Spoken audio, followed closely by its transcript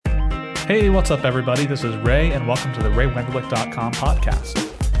Hey, what's up, everybody? This is Ray, and welcome to the RayWenderlich.com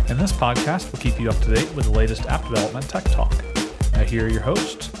podcast. In this podcast, we'll keep you up to date with the latest app development tech talk. Now, here are your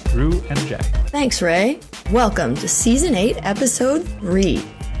hosts, Drew and Jay. Thanks, Ray. Welcome to Season 8, Episode 3.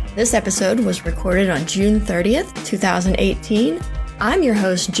 This episode was recorded on June 30th, 2018. I'm your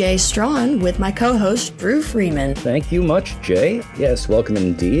host, Jay Strawn, with my co-host, Drew Freeman. Thank you much, Jay. Yes, welcome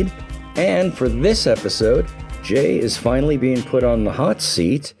indeed. And for this episode, Jay is finally being put on the hot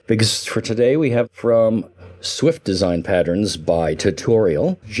seat because for today we have from Swift Design Patterns by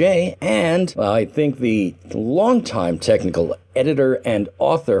Tutorial, Jay, and I think the longtime technical editor and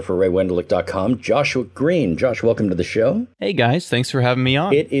author for RayWenderlich.com, Joshua Green. Josh, welcome to the show. Hey guys, thanks for having me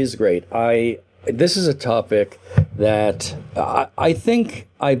on. It is great. This is a topic that I think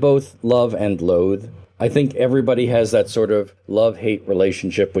I both love and loathe. I think everybody has that sort of love-hate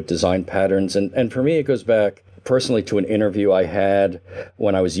relationship with design patterns, and for me it goes back personally to an interview I had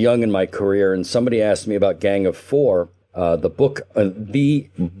when I was young in my career, and somebody asked me about Gang of Four, the book, the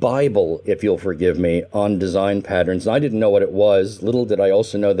Bible, if you'll forgive me, on design patterns. And I didn't know what it was. Little did I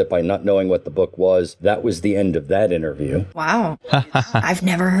also know that by not knowing what the book was, that was the end of that interview. Wow. I've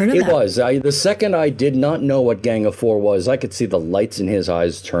never heard of that. It was. The second I did not know what Gang of Four was, I could see the lights in his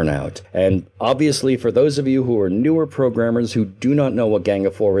eyes turn out. And obviously, for those of you who are newer programmers who do not know what Gang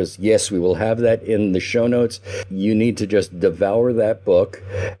of Four is, yes, we will have that in the show notes. You need to just devour that book.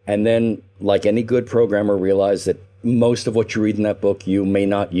 And then, like any good programmer, realize that most of what you read in that book, you may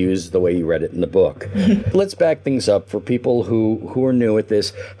not use the way you read it in the book. Let's back things up for people who are new at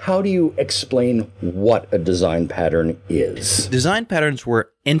this. How do you explain what a design pattern is? Design patterns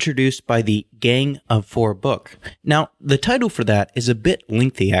were introduced by the Gang of Four book. Now, the title for that is a bit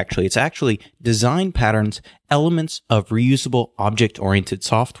lengthy, actually. It's actually Design Patterns, Elements of Reusable Object-Oriented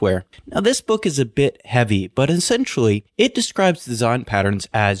Software. Now, this book is a bit heavy, but essentially, it describes design patterns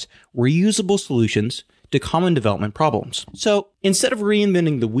as reusable solutions to common development problems. So instead of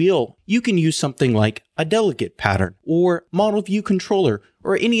reinventing the wheel, you can use something like a delegate pattern or model view controller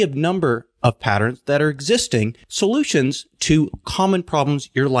or any of number of patterns that are existing solutions to common problems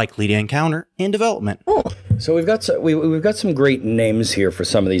you're likely to encounter in development. So we've got some great names here for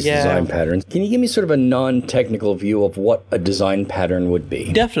some of these design patterns. Can you give me sort of a non-technical view of what a design pattern would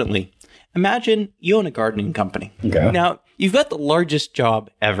be? Definitely. Imagine you own a gardening company. Okay. Now, you've got the largest job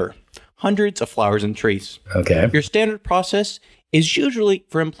ever. Hundreds of flowers and trees. Okay. Your standard process is usually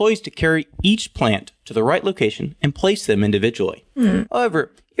for employees to carry each plant to the right location and place them individually.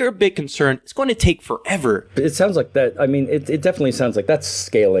 However, you're a bit concerned it's going to take forever. It sounds like that. I mean, it definitely sounds like that's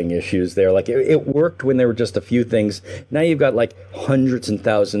scaling issues there. Like it worked when there were just a few things. Now you've got like hundreds and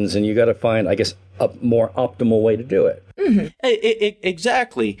thousands, and you got to find, I guess, a more optimal way to do it.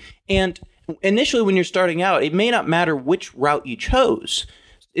 Exactly. And initially when you're starting out, it may not matter which route you chose.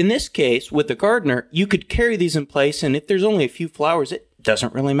 In this case, with the gardener, you could carry these in place, and if there's only a few flowers, it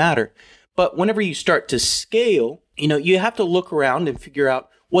doesn't really matter. But whenever you start to scale, you have to look around and figure out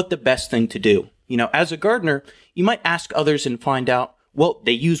what the best thing to do. As a gardener, you might ask others and find out, well,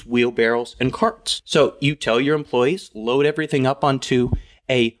 they use wheelbarrows and carts. So you tell your employees, load everything up onto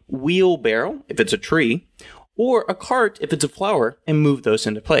a wheelbarrow, if it's a tree, or a cart if it's a flower, and move those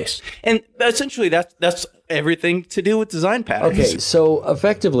into place. And essentially, that's everything to do with design patterns. Okay, so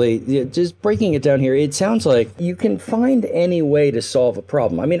effectively, just breaking it down here, it sounds like you can find any way to solve a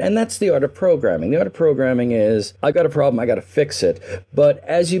problem. I mean, and that's the art of programming. The art of programming is, I got a problem, I got to fix it. But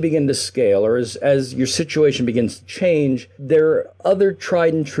as you begin to scale, or as your situation begins to change, there are other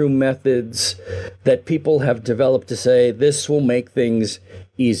tried and true methods that people have developed to say, this will make things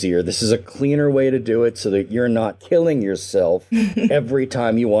easier. This is a cleaner way to do it so that you're not killing yourself every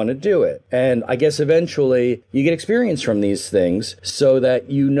time you want to do it. And I guess eventually you get experience from these things so that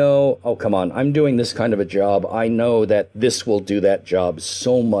oh, come on, I'm doing this kind of a job. I know that this will do that job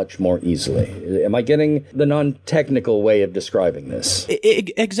so much more easily. Am I getting the non-technical way of describing this?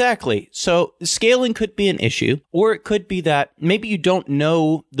 Exactly. So scaling could be an issue, or it could be that maybe you don't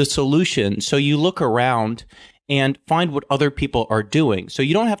know the solution, so you look around and find what other people are doing. So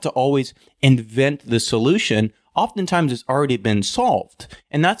you don't have to always invent the solution. Oftentimes it's already been solved.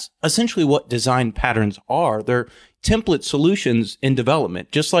 And that's essentially what design patterns are. They're template solutions in development.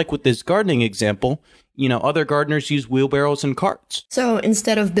 Just like with this gardening example, other gardeners use wheelbarrows and carts. So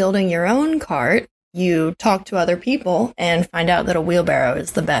instead of building your own cart, you talk to other people and find out that a wheelbarrow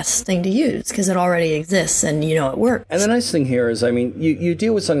is the best thing to use because it already exists and you know it works. And the nice thing here is, I mean, you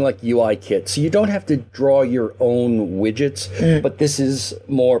deal with something like UIKit, so you don't have to draw your own widgets, but this is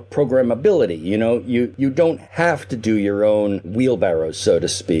more programmability. You know, you don't have to do your own wheelbarrows, so to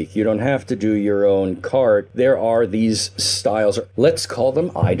speak. You don't have to do your own cart. There are these styles, let's call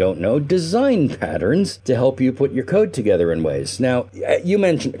them, I don't know, design patterns to help you put your code together in ways. Now, you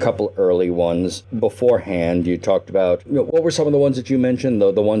mentioned a couple early ones beforehand. You talked about, what were some of the ones that you mentioned,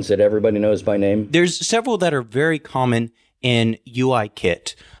 the ones that everybody knows by name? There's several that are very common in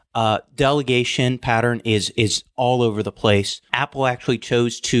UIKit. Delegation pattern is all over the place. Apple actually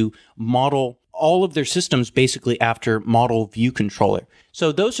chose to model all of their systems basically after model view controller.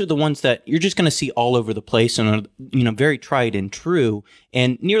 So those are the ones that you're just going to see all over the place and are, very tried and true.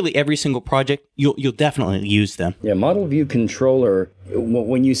 And nearly every single project, you'll definitely use them. Yeah, model view controller.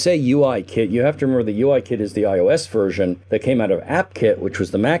 When you say UIKit, you have to remember the UIKit is the iOS version that came out of AppKit, which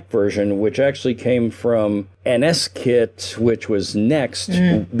was the Mac version, which actually came from NSKit, which was next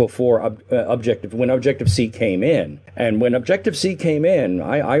before when Objective-C came in. And when Objective-C came in,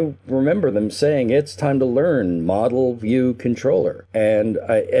 I remember them saying it's time to learn model view controller, and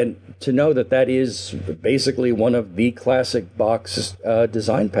to know that is basically one of the classic box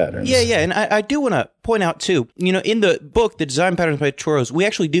design patterns. Yeah, and I do want to point out too, in the book, The Design Patterns by Turows, we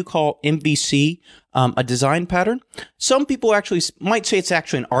actually do call MVC a design pattern. Some people actually might say it's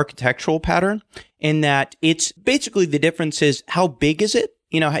actually an architectural pattern, in that it's basically the difference is how big is it?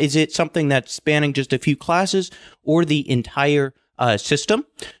 Is it something that's spanning just a few classes or the entire system?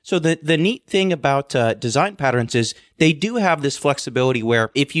 So the neat thing about design patterns is they do have this flexibility where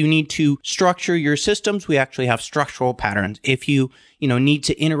if you need to structure your systems, we actually have structural patterns. If you need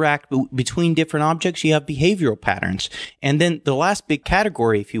to interact between different objects, you have behavioral patterns. And then the last big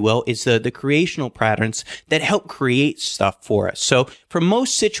category, if you will, is the creational patterns that help create stuff for us. So for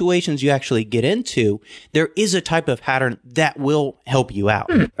most situations you actually get into, there is a type of pattern that will help you out.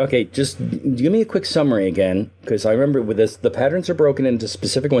 Okay, just give me a quick summary again, because I remember with this, the patterns are broken into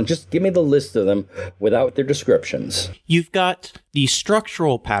specific ones. Just give me the list of them without their descriptions. You've got the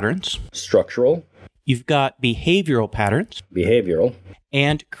structural patterns. Structural. You've got behavioral patterns. Behavioral.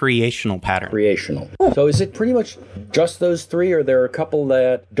 And creational patterns. Creational. So is it pretty much just those three, or are there a couple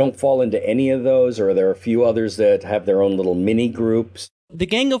that don't fall into any of those, or are there a few others that have their own little mini groups? The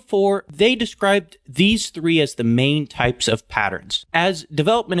Gang of Four, they described these three as the main types of patterns. As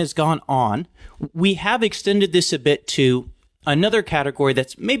development has gone on, we have extended this a bit to another category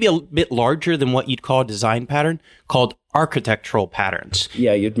that's maybe a bit larger than what you'd call a design pattern, called architectural patterns.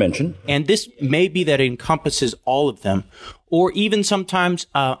 Yeah, you'd mentioned. And this may be that it encompasses all of them. Or even sometimes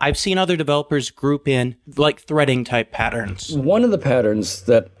I've seen other developers group in like threading type patterns. One of the patterns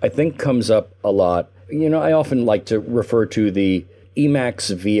that I think comes up a lot, I often like to refer to the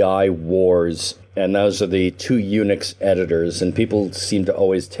Emacs VI wars, and those are the two Unix editors, and people seem to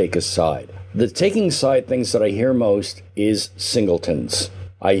always take a side. The taking side things that I hear most is singletons.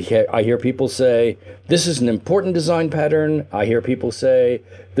 I hear people say, this is an important design pattern. I hear people say,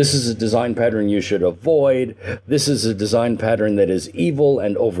 this is a design pattern you should avoid. This is a design pattern that is evil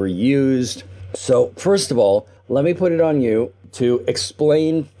and overused. So first of all, let me put it on you to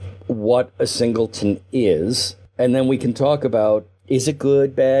explain what a singleton is, and then we can talk about, is it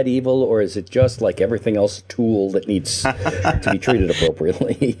good, bad, evil, or is it just like everything else, a tool that needs to be treated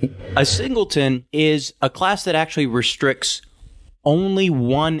appropriately? A singleton is a class that actually restricts only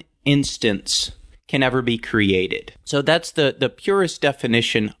one instance can ever be created. So that's the purest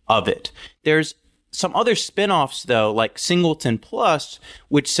definition of it. There's some other spin-offs, though, like Singleton Plus,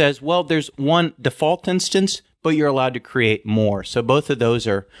 which says, well, there's one default instance, but you're allowed to create more. So both of those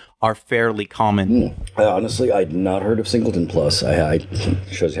are fairly common. Honestly, I'd not heard of Singleton Plus. I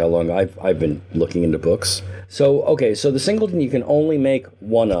shows you how long I've been looking into books. So, okay, so the singleton you can only make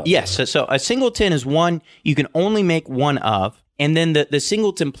one of. Yes, so a singleton is one you can only make one of. And then the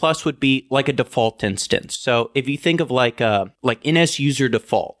singleton plus would be like a default instance. So if you think of like NS user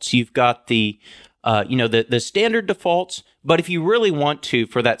defaults, you've got the standard defaults, but if you really want to,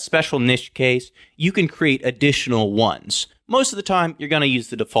 for that special niche case, you can create additional ones. Most of the time, you're going to use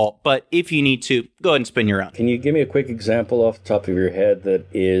the default, but if you need to, go ahead and spin your own. Can you give me a quick example off the top of your head that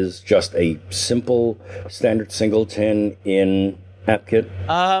is just a simple standard singleton in AppKit?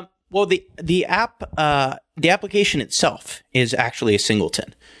 Well, the application itself is actually a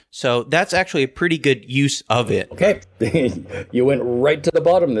singleton. So that's actually a pretty good use of it. Okay. You went right to the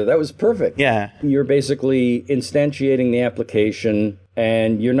bottom there. That was perfect. Yeah. You're basically instantiating the application,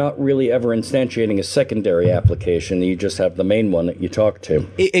 and you're not really ever instantiating a secondary application. You just have the main one that you talk to.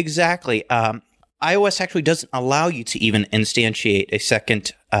 Exactly. iOS actually doesn't allow you to even instantiate a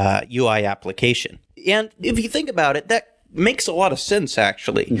second UI application. And if you think about it, that makes a lot of sense,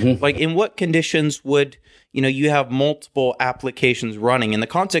 actually. Mm-hmm. Like, in what conditions would you have multiple applications running? In the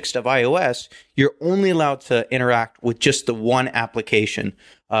context of iOS, you're only allowed to interact with just the one application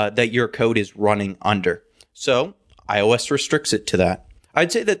that your code is running under. So iOS restricts it to that.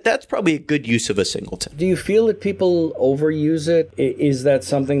 I'd say that that's probably a good use of a singleton. Do you feel that people overuse it? Is that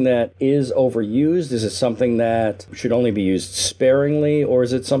something that is overused? Is it something that should only be used sparingly? Or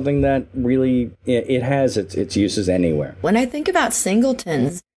is it something that really, it has its uses anywhere? When I think about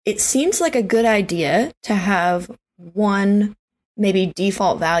singletons, it seems like a good idea to have one maybe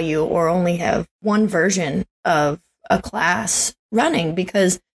default value or only have one version of a class running,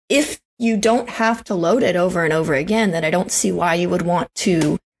 because if you don't have to load it over and over again, then I don't see why you would want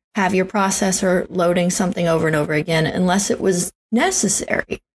to have your processor loading something over and over again unless it was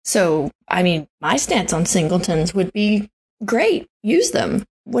necessary. So, I mean, my stance on singletons would be great. Use them.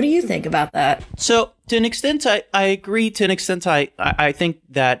 What do you think about that? So, to an extent, I agree. To an extent, I think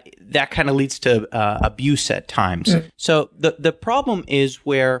that kind of leads to abuse at times. Mm. So, the problem is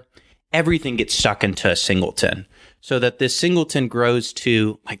where everything gets stuck into a singleton, so that this singleton grows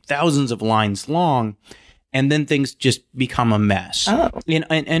to like thousands of lines long, and then things just become a mess. Oh.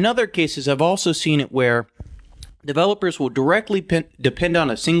 In other cases, I've also seen it where developers will directly depend on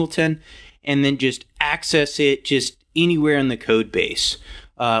a singleton and then just access it just anywhere in the code base,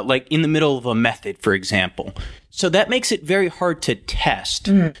 like in the middle of a method, for example. So that makes it very hard to test.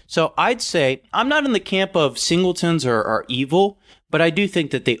 Mm. So I'd say I'm not in the camp of singletons are evil, but I do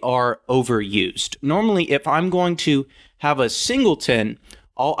think that they are overused. Normally, if I'm going to have a singleton,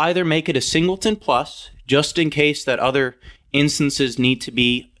 I'll either make it a singleton plus, just in case that other instances need to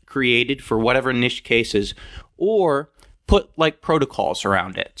be created for whatever niche cases, or put like protocols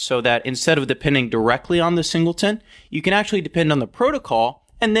around it, so that instead of depending directly on the singleton, you can actually depend on the protocol,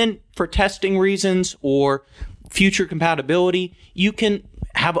 and then for testing reasons or future compatibility, you can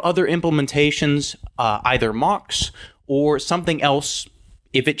have other implementations, either mocks or something else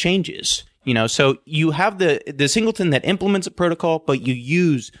if it changes. So you have the singleton that implements a protocol, but you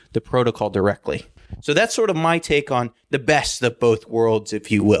use the protocol directly. So that's sort of my take on the best of both worlds,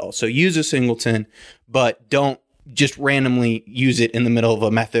 if you will. So use a singleton, but don't just randomly use it in the middle of a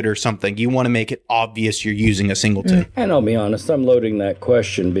method or something. You want to make it obvious you're using a singleton. And I'll be honest, I'm loading that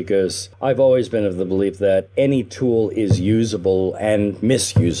question because I've always been of the belief that any tool is usable and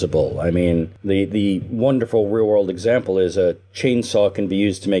misusable. I mean, the wonderful real-world example is a chainsaw can be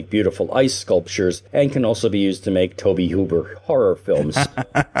used to make beautiful ice sculptures and can also be used to make Tobe Hooper horror films.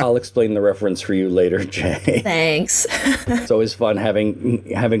 I'll explain the reference for you later, Jay. Thanks. It's always fun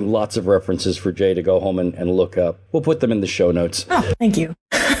having lots of references for Jay to go home and look up. We'll put them in the show notes. Oh, thank you.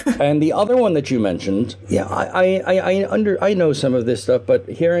 And the other one that you mentioned, yeah, I know some of this stuff, but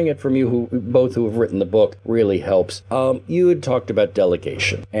hearing it from you both who have written the book really helps. You had talked about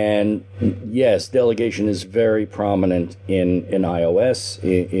delegation, and yes, delegation is very prominent in iOS,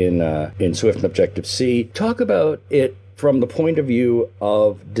 in Swift and Objective-C. Talk about it from the point of view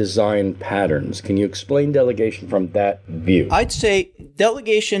of design patterns. Can you explain delegation from that view? I'd say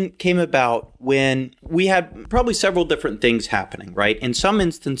delegation came about when we had probably several different things happening, right? In some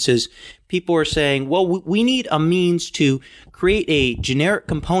instances, people are saying, well, we need a means to create a generic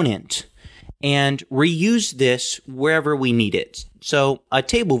component and reuse this wherever we need it. So a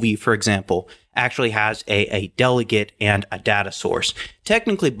table view, for example, actually has a delegate and a data source.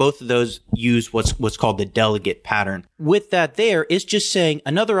 Technically, both of those use what's called the delegate pattern. With that there, it's just saying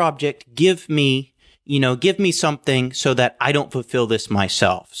another object, give me something so that I don't fulfill this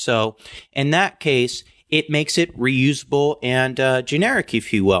myself. So in that case, it makes it reusable and generic,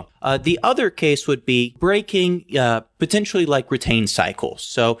 if you will. The other case would be breaking potentially like retain cycles.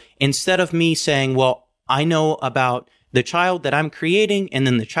 So instead of me saying, well, I know about the child that I'm creating, and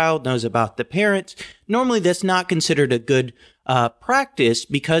then the child knows about the parent, normally that's not considered a good practice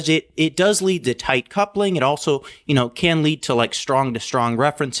because it does lead to tight coupling. It also, can lead to like strong to strong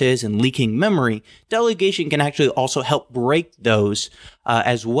references and leaking memory. Delegation can actually also help break those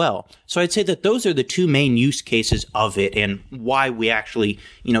as well. So I'd say that those are the two main use cases of it and why we actually,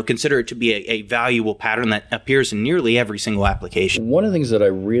 consider it to be a valuable pattern that appears in nearly every single application. One of the things that I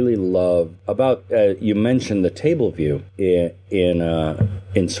really love about, you mentioned the table view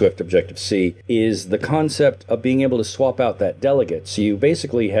in Swift Objective-C, is the concept of being able to swap out that delegate. So you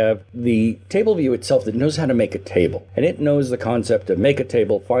basically have the table view itself that knows how to make a table. And it knows the concept of make a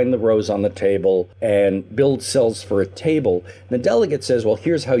table, find the rows on the table, and build cells for a table. And the delegate says, well,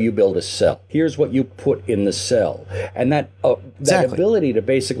 here's how you build a cell. Here's what you put in the cell. And that ability to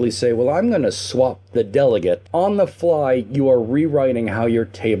basically say, well, I'm going to swap the delegate on the fly, you are rewriting how your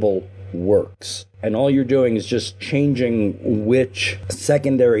table works. And all you're doing is just changing which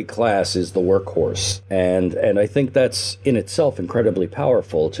secondary class is the workhorse. And I think that's in itself incredibly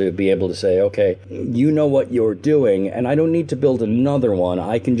powerful to be able to say, okay, you know what you're doing, and I don't need to build another one.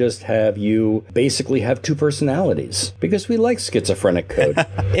 I can just have you basically have two personalities, because we like schizophrenic code.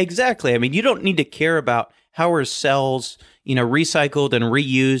 Exactly. I mean, you don't need to care about how are cells, recycled and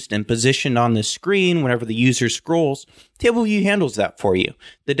reused and positioned on the screen whenever the user scrolls. Table view handles that for you.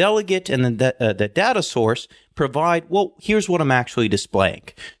 The delegate and the data source provide, well, here's what I'm actually displaying.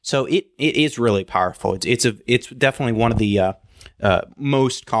 So it is really powerful. It's definitely one of the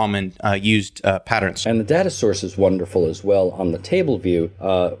most common used patterns. And the data source is wonderful as well on the table view.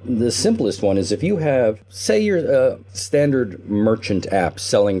 The simplest one is if you have, say, your standard merchant app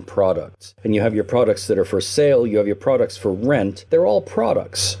selling products, and you have your products that are for sale, you have your products for rent, they're all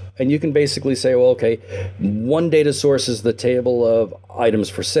products. And you can basically say, well, okay, one data source is the table of items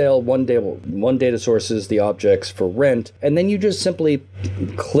for sale, one data source is the objects for rent, and then you just simply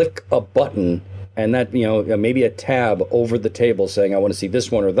click a button, and that, maybe a tab over the table saying, I want to see this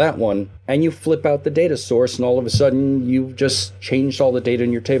one or that one, and you flip out the data source, and all of a sudden, you've just changed all the data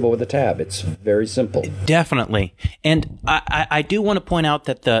in your table with a tab. It's very simple. Definitely. And I do want to point out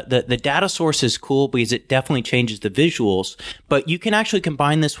that the data source is cool because it definitely changes the visuals, but you can actually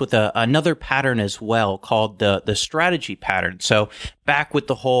combine this with another pattern as well called the strategy pattern. So back with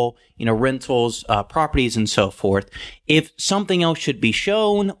the whole, rentals, properties, and so forth. If something else should be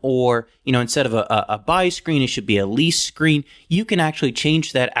shown, or, instead of a buy screen, it should be a lease screen, you can actually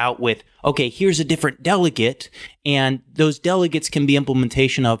change that out with, okay, here's a different delegate, and those delegates can be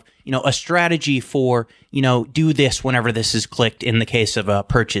implementation of, a strategy for, do this whenever this is clicked in the case of a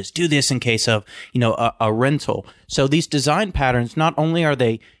purchase, do this in case of, a rental. So these design patterns, not only are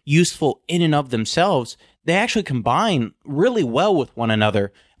they useful in and of themselves, they actually combine really well with one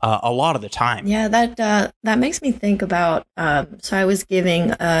another a lot of the time. Yeah, that makes me think about, so I was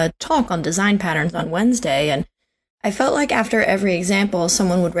giving a talk on design patterns on Wednesday, and I felt like after every example,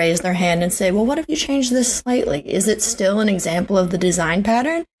 someone would raise their hand and say, well, what if you change this slightly? Is it still an example of the design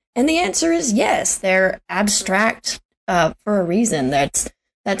pattern? And the answer is yes. They're abstract for a reason. That's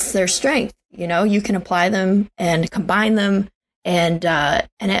their strength. You can apply them and combine them, and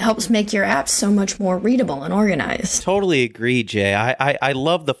it helps make your apps so much more readable and organized. Totally agree, Jay. I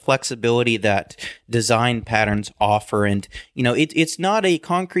love the flexibility that design patterns offer, and it's not a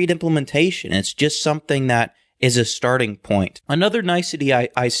concrete implementation. It's just something that is a starting point. Another nicety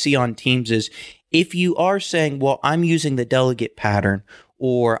I see on Teams is if you are saying, well, I'm using the delegate pattern,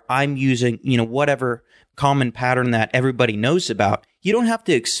 or I'm using, whatever common pattern that everybody knows about, you don't have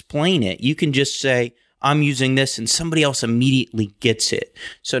to explain it. You can just say, I'm using this, and somebody else immediately gets it.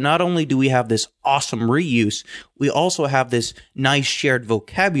 So not only do we have this awesome reuse, we also have this nice shared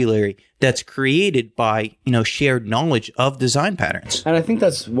vocabulary that's created by, shared knowledge of design patterns. And I think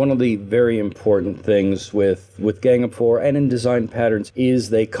that's one of the very important things with Gang of Four and in design patterns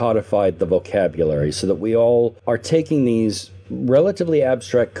is they codified the vocabulary so that we all are taking these relatively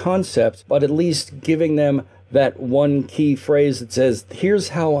abstract concepts, but at least giving them that one key phrase that says, here's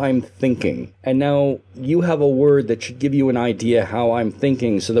how I'm thinking. And now you have a word that should give you an idea how I'm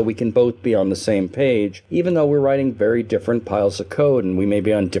thinking so that we can both be on the same page, even though we're writing very different piles of code and we may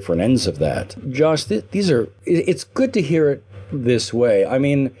be on different ends of that. Josh, it's good to hear it this way. I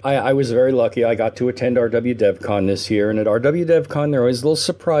mean, I was very lucky. I got to attend RW DevCon this year, and at RW DevCon, there are always little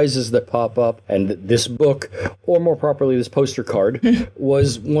surprises that pop up, and this book, or more properly, this poster card,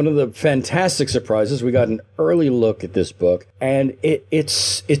 was one of the fantastic surprises. We got an early look at this book, and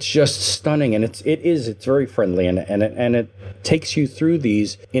it's just stunning, and it's very friendly, and it takes you through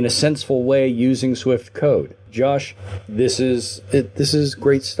these in a senseful way using Swift code. Josh, this is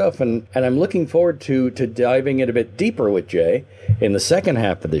great stuff, and I'm looking forward to diving in a bit deeper with Jay in the second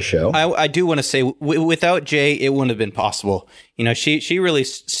half of the show. I do want to say, without Jay, it wouldn't have been possible. She really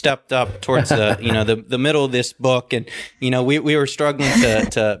stepped up towards the middle of this book, and we were struggling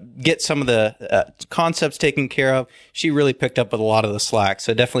to get some of the concepts taken care of. She really picked up with a lot of the slack,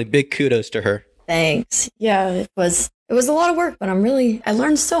 so definitely big kudos to her. Thanks. Yeah, it was a lot of work, but I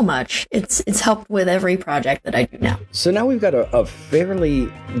learned so much. It's helped with every project that I do now. So now we've got a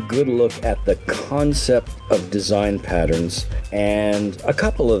fairly good look at the concept of design patterns and a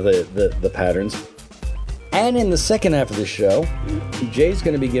couple of the patterns. And in the second half of the show, Jay's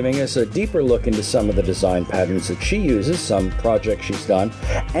going to be giving us a deeper look into some of the design patterns that she uses, some projects she's done,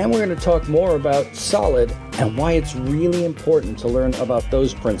 and we're going to talk more about solid and why it's really important to learn about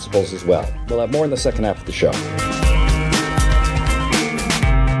those principles as well. We'll have more in the second half of the show.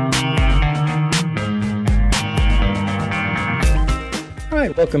 All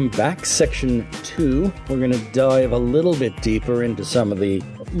right, welcome back. Section 2. We're going to dive a little bit deeper into some of the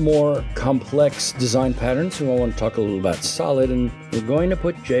more complex design patterns. We want to talk a little about solid, and we're going to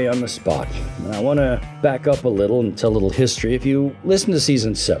put Jay on the spot. And I want to back up a little and tell a little history. If you listen to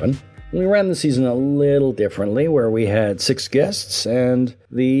Season 7, we ran the season a little differently, where we had 6 guests, and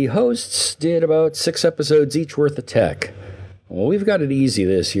the hosts did about 6 episodes each worth of tech. Well, we've got it easy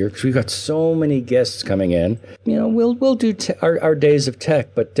this year because we've got so many guests coming in. You know, we'll do our days of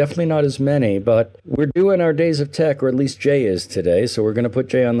tech, but definitely not as many. But we're doing our days of tech, or at least Jay is today. So we're going to put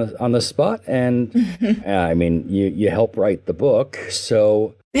Jay on the spot. And I mean, you help write the book,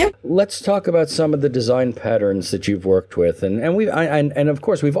 so. Yep. Let's talk about some of the design patterns that you've worked with, and of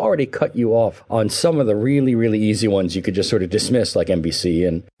course we've already cut you off on some of the really, really easy ones you could just sort of dismiss, like MVC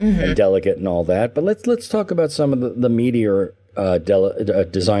and Delegate and all that. But let's talk about some of the meatier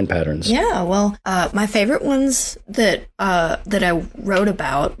design patterns. Yeah, well, my favorite ones that I wrote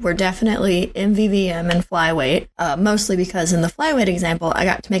about were definitely MVVM and flyweight, mostly because in the flyweight example, I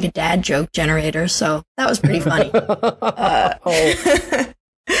got to make a dad joke generator, so that was pretty funny.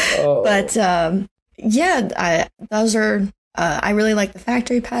 But yeah, those are. I really like the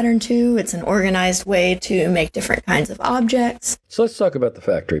factory pattern too. It's an organized way to make different kinds of objects. So let's talk about the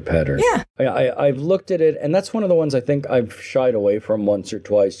factory pattern. Yeah. I've looked at it, and that's one of the ones I think I've shied away from once or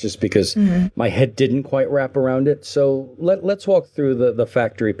twice just because my head didn't quite wrap around it. So let's walk through the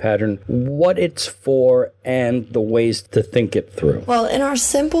factory pattern, what it's for, and the ways to think it through. Well, in our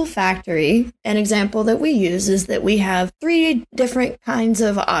simple factory, an example that we use is that we have 3 different kinds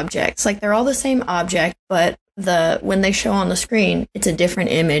of objects. Like, they're all the same object, but when they show on the screen, it's a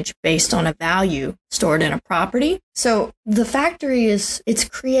different image based on a value stored in a property. So the factory it's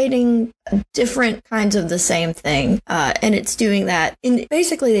creating different kinds of the same thing, and it's doing that.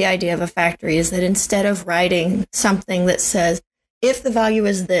 Basically, the idea of a factory is that instead of writing something that says, if the value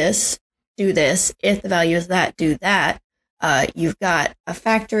is this, do this, if the value is that, do that, you've got a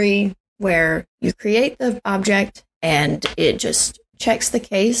factory where you create the object and it just checks the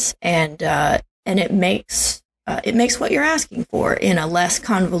case and it makes what you're asking for in a less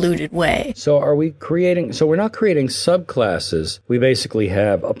convoluted way. So we're not creating subclasses. We basically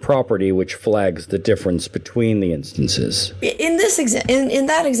have a property which flags the difference between the instances. In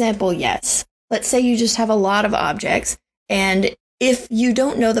that example, yes. Let's say you just have a lot of objects, and if you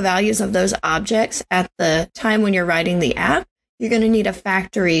don't know the values of those objects at the time when you're writing the app, you're going to need a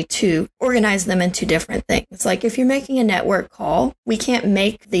factory to organize them into different things. Like, if you're making a network call, we can't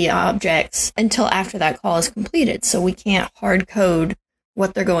make the objects until after that call is completed. So we can't hard code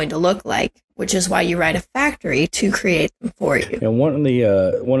what they're going to look like, which is why you write a factory to create them for you. And one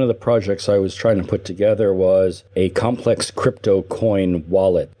of the projects I was trying to put together was a complex crypto coin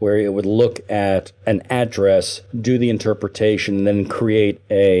wallet, where it would look at an address, do the interpretation, and then create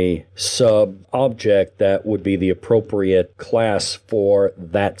a sub object that would be the appropriate class for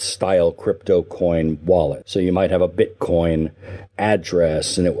that style crypto coin wallet. So you might have a Bitcoin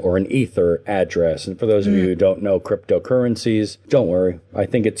address or an Ether address. And for those of you who don't know cryptocurrencies, don't worry. I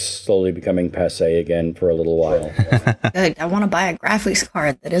think it's slowly becoming passé again for a little while. Good. I want to buy a graphics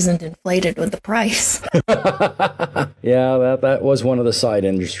card that isn't inflated with the price. Yeah, that was one of the side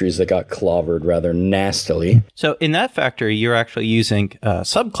industries that got clobbered rather nastily. So in that factory, you're actually using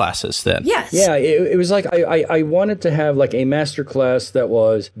subclasses then? Yes. Yeah, it was like I wanted to have like a master class that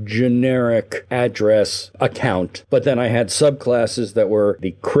was generic address account, but then I had subclasses that were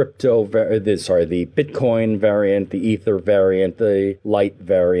the the Bitcoin variant, the Ether variant, the Light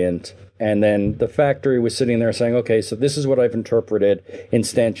variant. And then the factory was sitting there saying, okay, so this is what I've interpreted,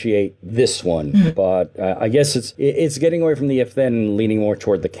 instantiate this one. But I guess it's getting away from the if-then and leaning more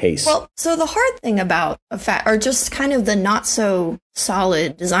toward the case. Well, so the hard thing about or just kind of the not so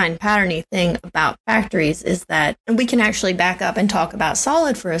solid design patterny thing about factories is that, and we can actually back up and talk about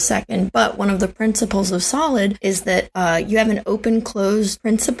solid for a second, but one of the principles of solid is that you have an open-closed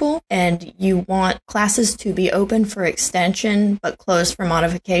principle, and you want classes to be open for extension but closed for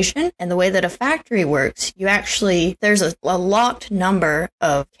modification. And the way that a factory works, there's a locked number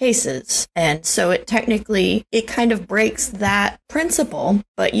of cases, and so it kind of breaks that principle,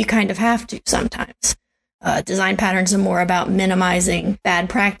 but you kind of have to sometimes. Design patterns are more about minimizing bad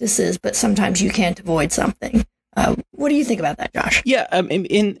practices, but sometimes you can't avoid something. What do you think about that, Josh? Yeah,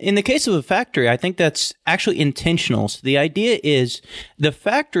 in the case of a factory, I think that's actually intentional. So the idea is the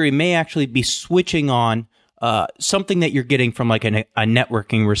factory may actually be switching on something that you're getting from like a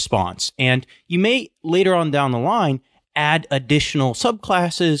networking response. And you may later on down the line add additional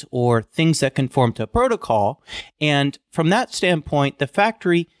subclasses or things that conform to a protocol. And from that standpoint, the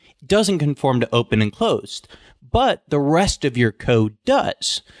factory doesn't conform to open and closed, but the rest of your code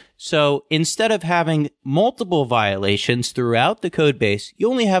does. So instead of having multiple violations throughout the code base, you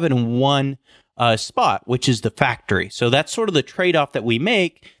only have it in one spot, which is the factory. So that's sort of the trade-off that we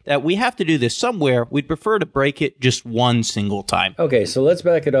make, that we have to do this somewhere. We'd prefer to break it just one single time. Okay, so let's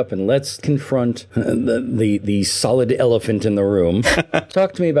back it up and let's confront the solid elephant in the room.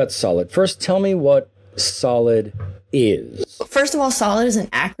 Talk to me about solid. First, tell me what solid is. First of all, solid is an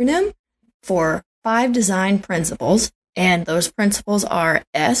acronym for 5 design principles, and those principles are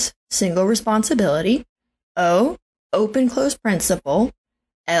S, single responsibility, O, open-close principle,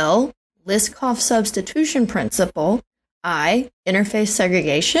 L, Liskov substitution principle, I, interface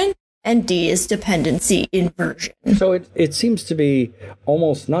segregation, and D is dependency inversion. So it seems to be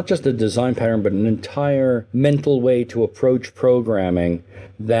almost not just a design pattern, but an entire mental way to approach programming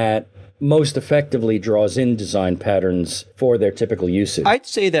that most effectively draws in design patterns for their typical usage. I'd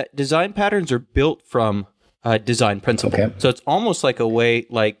say that design patterns are built from design principle. Okay. So it's almost like a way,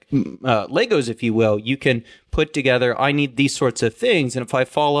 like Legos, if you will. You can put together, I need these sorts of things, and if I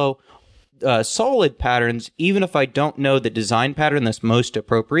follow solid patterns, even if I don't know the design pattern that's most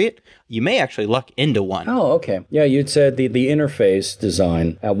appropriate, you may actually luck into one. Oh, okay. Yeah, you'd said the interface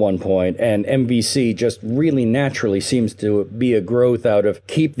design at one point, and MVC just really naturally seems to be a growth out of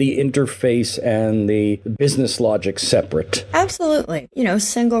keep the interface and the business logic separate. Absolutely.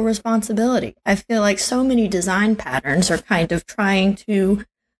 Single responsibility. I feel like so many design patterns are kind of trying to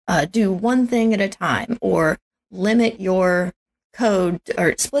do one thing at a time, or limit your code,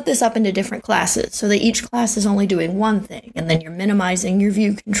 or split this up into different classes so that each class is only doing one thing, and then you're minimizing your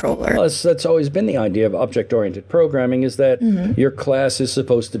view controller. Well, that's always been the idea of object-oriented programming, is that your class is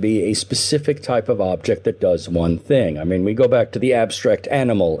supposed to be a specific type of object that does one thing. I mean, we go back to the abstract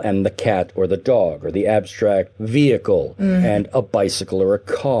animal and the cat or the dog, or the abstract vehicle and a bicycle or a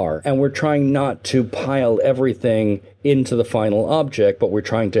car, and we're trying not to pile everything into the final object, but we're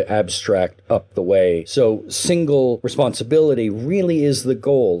trying to abstract up the way. So single responsibility really is the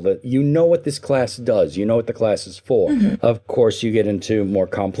goal, that you know what this class does, you know what the class is for. Of course, you get into more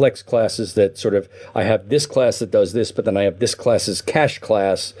complex classes that sort of, I have this class that does this, but then I have this class's cache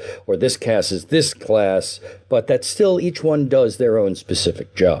class, or this class is this class, but that still each one does their own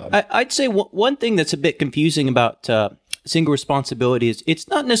specific job. I'd say one thing that's a bit confusing about single responsibility is it's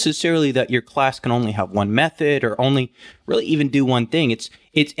not necessarily that your class can only have one method or only really even do one thing.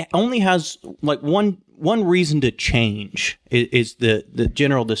 It only has like one reason to change is the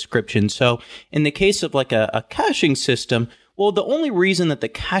general description. So in the case of like a caching system, well, the only reason that the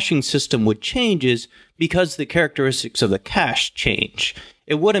caching system would change is because the characteristics of the cache change.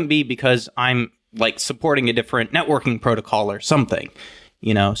 It wouldn't be because I'm like supporting a different networking protocol or something.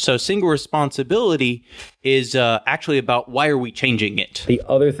 So single responsibility is actually about why are we changing it. The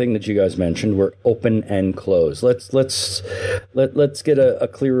other thing that you guys mentioned were open and close. Let's get a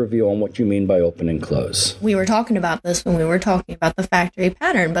clearer view on what you mean by open and close. We were talking about this when we were talking about the factory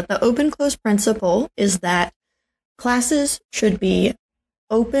pattern, but the open-close principle is that classes should be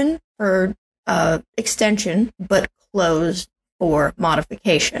open for extension, but closed for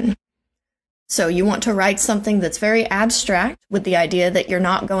modification. So you want to write something that's very abstract with the idea that you're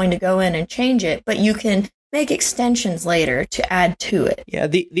not going to go in and change it, but you can make extensions later to add to it. Yeah,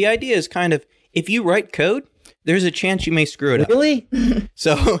 the idea is kind of, if you write code, there's a chance you may screw it up. Really?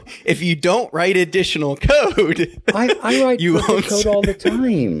 So if you don't write additional code, I write code all the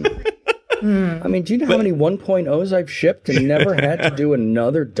time. I mean, do you know how many 1.0s I've shipped and never had to do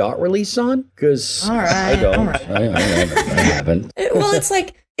another dot release on? Because I don't. Right. I haven't. Well, it's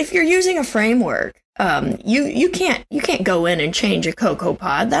like, if you're using a framework, you can't go in and change a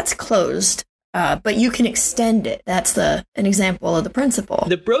CocoaPod. That's closed, but you can extend it. That's an example of the principle.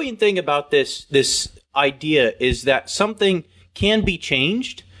 The brilliant thing about this idea is that something can be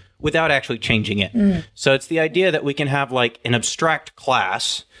changed without actually changing it. So it's the idea that we can have like an abstract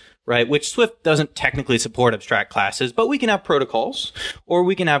class, right? Which Swift doesn't technically support abstract classes, but we can have protocols, or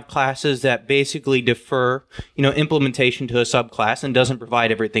we can have classes that basically defer, implementation to a subclass and doesn't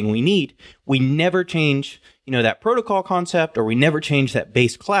provide everything we need. We never change, that protocol concept, or we never change that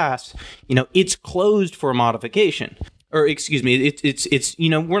base class. It's closed for modification. Or excuse me, it's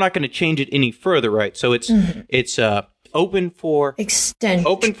we're not going to change it any further, right? So it's open for extension.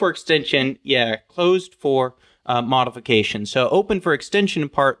 Open for extension, yeah, closed for modification. So open for extension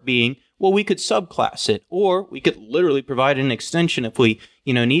part being well, we could subclass it, or we could literally provide an extension if we,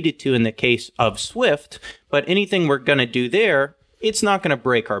 needed to in the case of Swift. But anything we're going to do there, it's not going to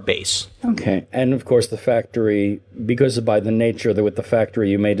break our base. Okay. And of course, the factory, because by the nature that with the factory,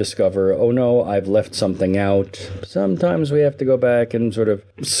 you may discover, oh no, I've left something out. Sometimes we have to go back and sort of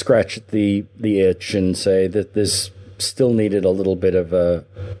scratch the itch and say that this still needed a little bit of a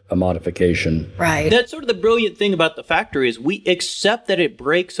modification. Right. That's sort of the brilliant thing about the factory is we accept that it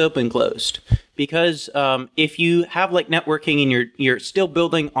breaks open closed. Because if you have like networking and you're still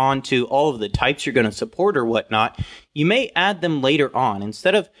building onto all of the types you're going to support or whatnot, you may add them later on.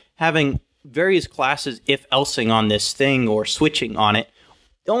 Instead of having various classes if-elsing on this thing or switching on it,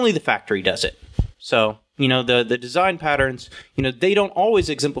 only the factory does it. So, the design patterns, they don't always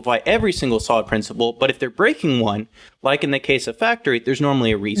exemplify every single solid principle, but if they're breaking one, like in the case of factory, there's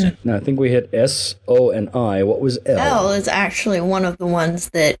normally a reason. Now, I think we hit S, O, and I. What was L? L is actually one of the ones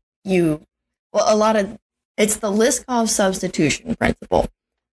that it's the Liskov substitution principle,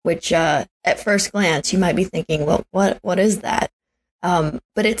 which at first glance you might be thinking, well, what is that?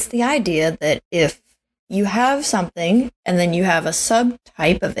 But it's the idea that if you have something and then you have a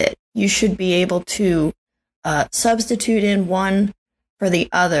subtype of it, you should be able to substitute in one for the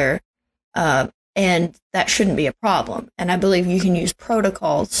other, and that shouldn't be a problem. And I believe you can use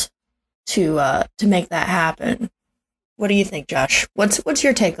protocols to make that happen. What do you think, Josh? What's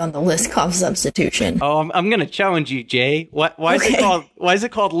your take on the Liskov substitution? Oh, I'm going to challenge you, Jay. Why is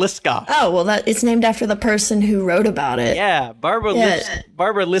it called Liskov? Oh, well, it's named after the person who wrote about it. Yeah, Barbara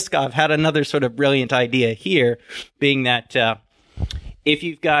Liskov had another sort of brilliant idea here, being that if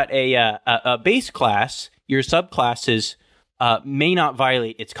you've got a base class, your subclasses may not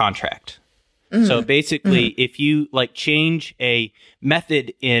violate its contract. Mm-hmm. So basically, if you change a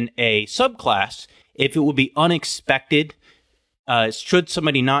method in a subclass, if it would be unexpected, should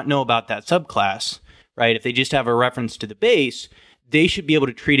somebody not know about that subclass, right? If they just have a reference to the base, they should be able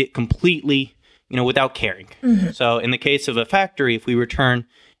to treat it completely, without caring. Mm-hmm. So in the case of a factory, if we return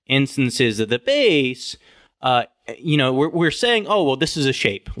instances of the base, we're saying, oh, well, this is a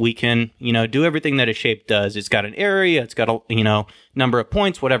shape. We can, do everything that a shape does. It's got an area. It's got a, number of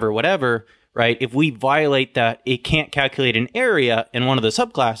points, whatever, right? If we violate that, it can't calculate an area in one of the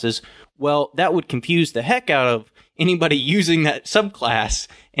subclasses. Well, that would confuse the heck out of anybody using that subclass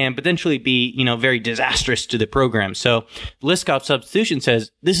and potentially be, very disastrous to the program. So Liskov substitution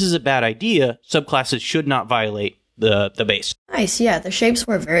says this is a bad idea. Subclasses should not violate the base. Nice. Yeah, the shapes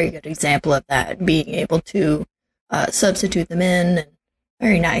were a very good example of that, being able to substitute them in.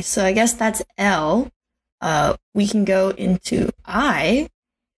 Very nice. So I guess that's L. We can go into I.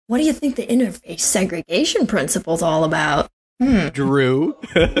 What do you think the interface segregation principle is all about? Drew.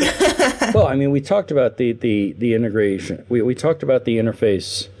 Well, I mean, we talked about the integration. We talked about the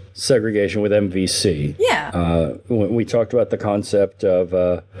interface segregation with MVC. Yeah. We talked about the concept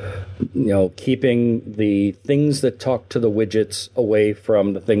of, keeping the things that talk to the widgets away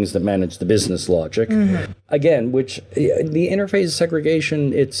from the things that manage the business logic. Mm-hmm. Again, which the interface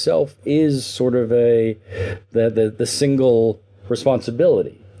segregation itself is sort of the single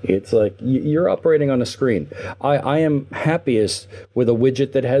responsibility. It's like you're operating on a screen. I am happiest with a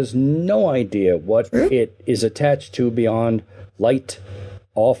widget that has no idea what it is attached to beyond light,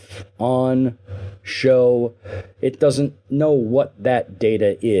 off, on, show. It doesn't know what that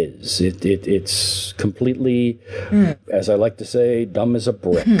data is. It's completely, as I like to say, dumb as a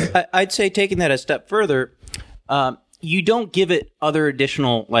brick. I'd say taking that a step further, you don't give it other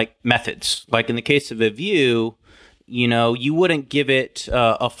additional methods. Like in the case of a view, you wouldn't give it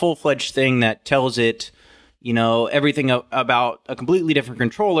a full-fledged thing that tells it, everything about a completely different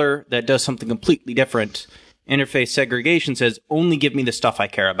controller that does something completely different. Interface segregation says, only give me the stuff I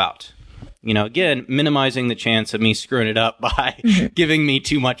care about. Again, minimizing the chance of me screwing it up by giving me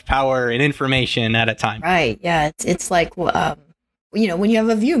too much power and information at a time. Right. Yeah. It's like, when you have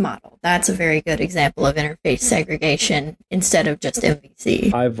a view model, that's a very good example of interface segregation instead of just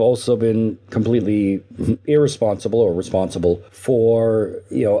MVC. I've also been completely irresponsible or responsible for,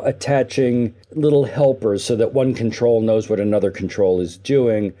 attaching little helpers so that one control knows what another control is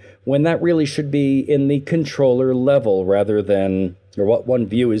doing, when that really should be in the controller level rather than, or what one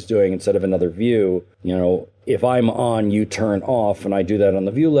view is doing instead of another view. If I'm on, you turn off, and I do that on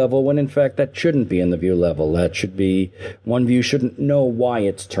the view level, when in fact that shouldn't be in the view level. That should be, one view shouldn't know why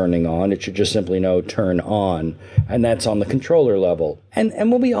it's turning on. It should just simply know turn on, and that's on the controller level.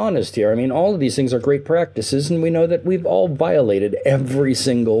 And we'll be honest here. I mean, all of these things are great practices, and we know that we've all violated every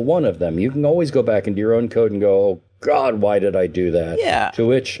single one of them. You can always go back into your own code and go, God, why did I do that? Yeah. To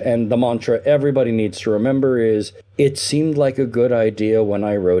which, and the mantra everybody needs to remember is, it seemed like a good idea when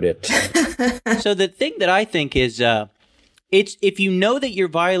I wrote it. So the thing that I think is, it's if you know that you're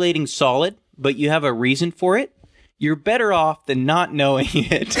violating solid, but you have a reason for it, you're better off than not knowing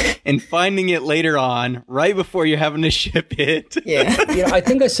it and finding it later on, right before you're having to ship it. Yeah. I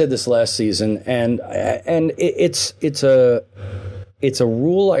think I said this last season, and it's a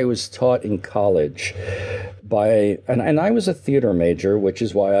rule I was taught in college by, and I was a theater major, which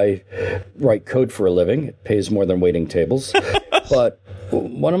is why I write code for a living. It pays more than waiting tables. But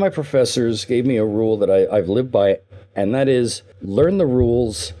one of my professors gave me a rule that I've lived by, and that is learn the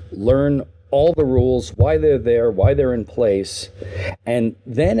rules, learn all the rules, why they're there, why they're in place, and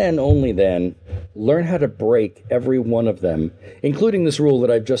then and only then learn how to break every one of them, including this rule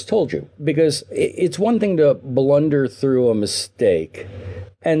that I've just told you. Because it's one thing to blunder through a mistake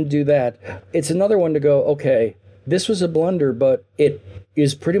and do that. It's another one to go, okay, this was a blunder, but it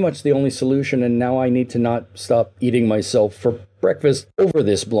is pretty much the only solution, and now I need to not stop eating myself for breakfast over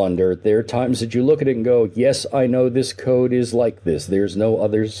this blunder. There are times that you look at it and go, yes, I know this code is like this. There's no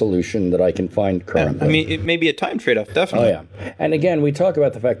other solution that I can find currently. I mean, it may be a time trade-off, definitely. Oh, yeah. And again, we talk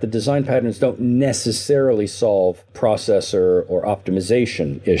about the fact that design patterns don't necessarily solve processor or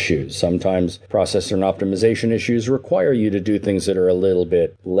optimization issues. Sometimes processor and optimization issues require you to do things that are a little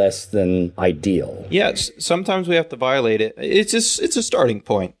bit less than ideal. Yes, sometimes we have to violate it. It's a starting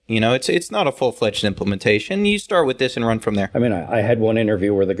point. It's not a full-fledged implementation. You start with this and run from there. I mean, I had one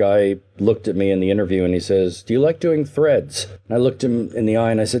interview where the guy looked at me in the interview and he says, do you like doing threads? And I looked him in the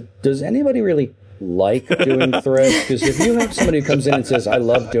eye and I said, does anybody really like doing threads? Because if you have somebody who comes in and says, I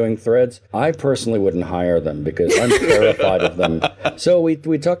love doing threads, I personally wouldn't hire them because I'm terrified of them. So we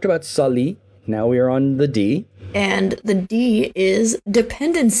talked about Sali. Now we are on the D. And the D is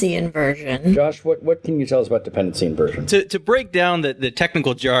dependency inversion. Josh, what can you tell us about dependency inversion? To break down the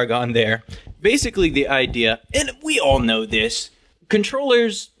technical jargon there, basically the idea, and we all know this,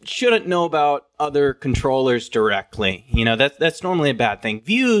 controllers shouldn't know about other controllers directly. That's normally a bad thing.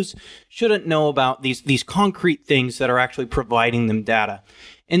 Views shouldn't know about these concrete things that are actually providing them data.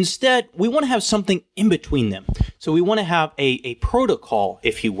 Instead, we want to have something in between them. So we want to have a protocol,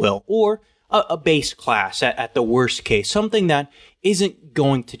 if you will, or a base class at the worst case, something that isn't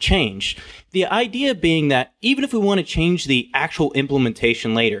going to change. The idea being that even if we want to change the actual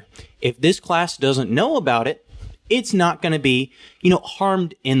implementation later, if this class doesn't know about it, it's not going to be,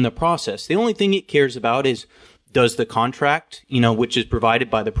 harmed in the process. The only thing it cares about is, does the contract, which is provided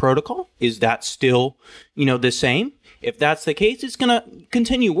by the protocol, is that still, the same? If that's the case, it's going to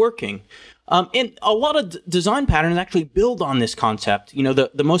continue working. And a lot of design patterns actually build on this concept.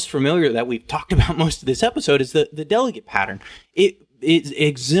 The most familiar that we've talked about most of this episode is the delegate pattern. It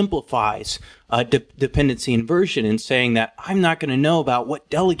exemplifies dependency inversion in saying that I'm not going to know about what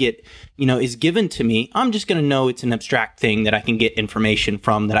delegate, is given to me. I'm just going to know it's an abstract thing that I can get information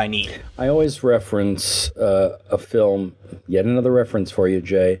from that I need. I always reference a film, yet another reference for you,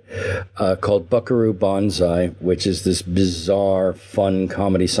 Jay, called Buckaroo Banzai, which is this bizarre, fun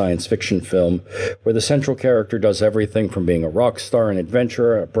comedy science fiction film where the central character does everything from being a rock star, an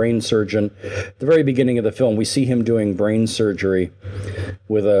adventurer, a brain surgeon. At the very beginning of the film, we see him doing brain surgery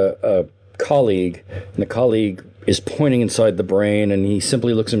with a colleague, and the colleague is pointing inside the brain, and he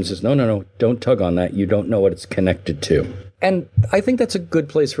simply looks at him and says, no, don't tug on that. You don't know what it's connected to. And I think that's a good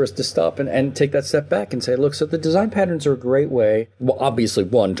place for us to stop and take that step back and say, look, so the design patterns are a great way, well, obviously,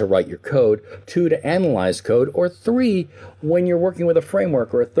 1, to write your code, 2, to analyze code, or 3, when you're working with a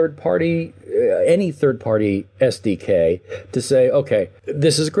framework or a third-party, any third-party SDK, to say, okay,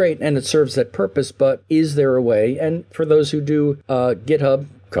 this is great and it serves that purpose, but is there a way? And for those who do GitHub,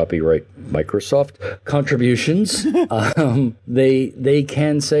 copyright Microsoft contributions, they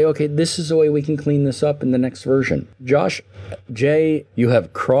can say, okay, this is the way we can clean this up in the next version. Josh, Jay, you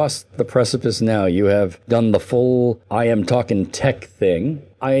have crossed the precipice now. You have done the full I am talking tech thing.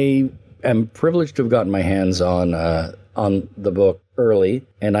 I am privileged to have gotten my hands on the book early,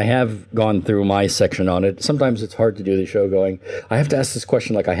 and I have gone through my section on it. Sometimes it's hard to do the show going, I have to ask this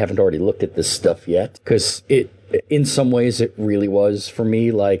question like I haven't already looked at this stuff yet, because in some ways, it really was for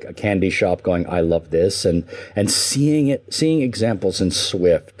me like a candy shop going, I love this, and seeing examples in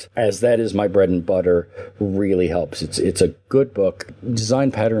Swift, as that is my bread and butter, really helps. It's a good book.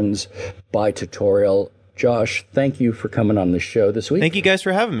 Design Patterns by Tutorial. Josh, thank you for coming on the show this week. Thank you guys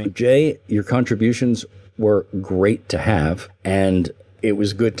for having me. Jay, your contributions were great to have, and it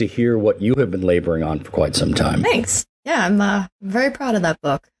was good to hear what you have been laboring on for quite some time. Thanks. Yeah, I'm very proud of that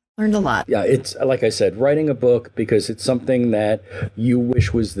book. Learned a lot. Yeah, it's like I said, writing a book because it's something that you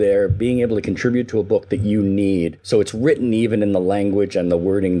wish was there, being able to contribute to a book that you need. So it's written even in the language and the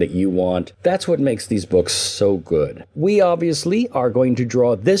wording that you want. That's what makes these books so good. We obviously are going to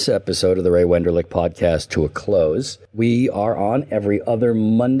draw this episode of the Ray Wenderlich podcast to a close. We are on every other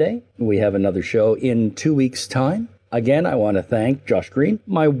Monday. We have another show in 2 weeks' time. Again, I want to thank Josh Green,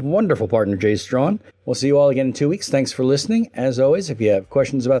 my wonderful partner, Jay Strawn. We'll see you all again in 2 weeks. Thanks for listening. As always, if you have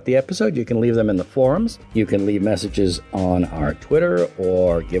questions about the episode, you can leave them in the forums. You can leave messages on our Twitter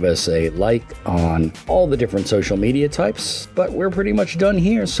or give us a like on all the different social media types. But we're pretty much done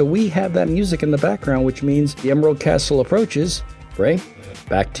here, so we have that music in the background, which means the Emerald Castle approaches. Ray,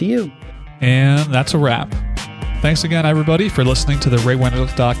 back to you. And that's a wrap. Thanks again, everybody, for listening to the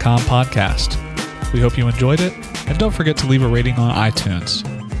RayWenderlich.com podcast. We hope you enjoyed it, and don't forget to leave a rating on iTunes.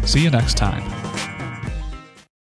 See you next time.